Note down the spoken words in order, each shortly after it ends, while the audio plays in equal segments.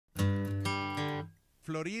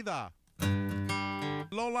Florida,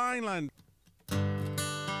 Long Island.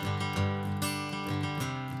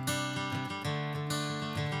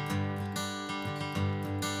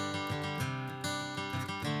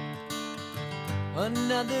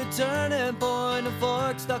 Another turning point, a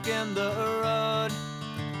fork stuck in the road.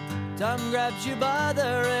 Time grabs you by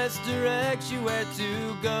the wrist, directs you where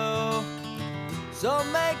to go. So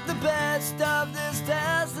make the best of this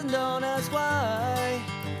test and don't ask why.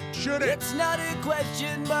 Shoot it! It's not a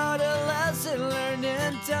question but a lesson learned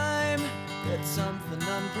in time. It's something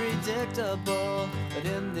unpredictable, but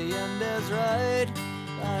in the end is right.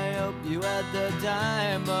 I hope you had the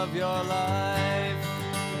time of your life.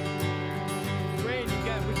 Brain, we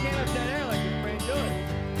can't have dead air like this, Brain, do it.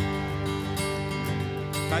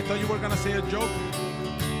 I thought you were gonna say a joke.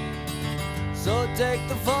 So take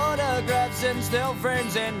the photographs and still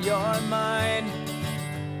frames in your mind,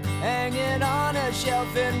 hanging on a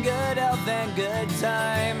shelf in good health and good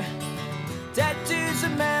time. Tattoos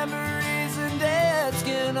and memories and dead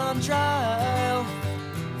skin on trial.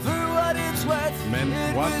 For what it's worth,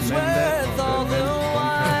 it was worth all the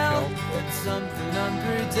while. It's something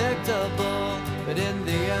unpredictable, but in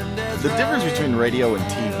the end it's The difference between radio and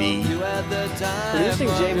TV. Producing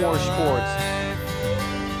J Moore Sports.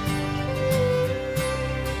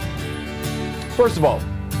 First of all,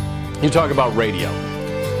 you talk about radio.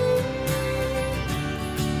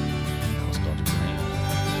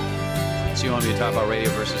 So you want me to talk about radio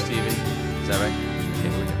versus TV? Is that right? Okay,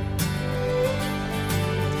 we're good.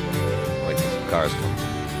 Wait till some cars come.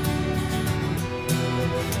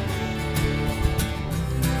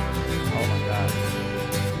 Oh my God.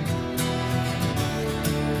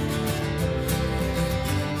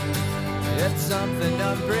 It's something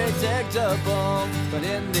unpredictable, but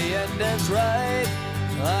in the end it's right.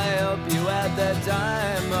 I hope you had the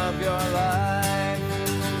time of your life.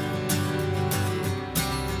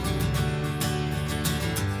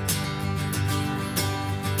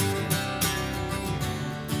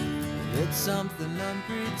 It's something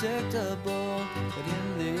unpredictable, but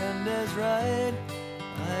in the end is right.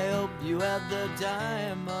 I hope you had the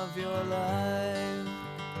time of your life.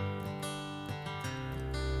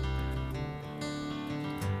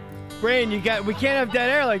 Brain, we can't have dead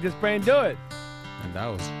air like this, Brain, do it. And that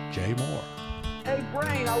was Jay Moore. Hey,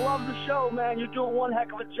 Brain, I love the show, man. You're doing one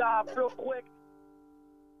heck of a job. Real quick,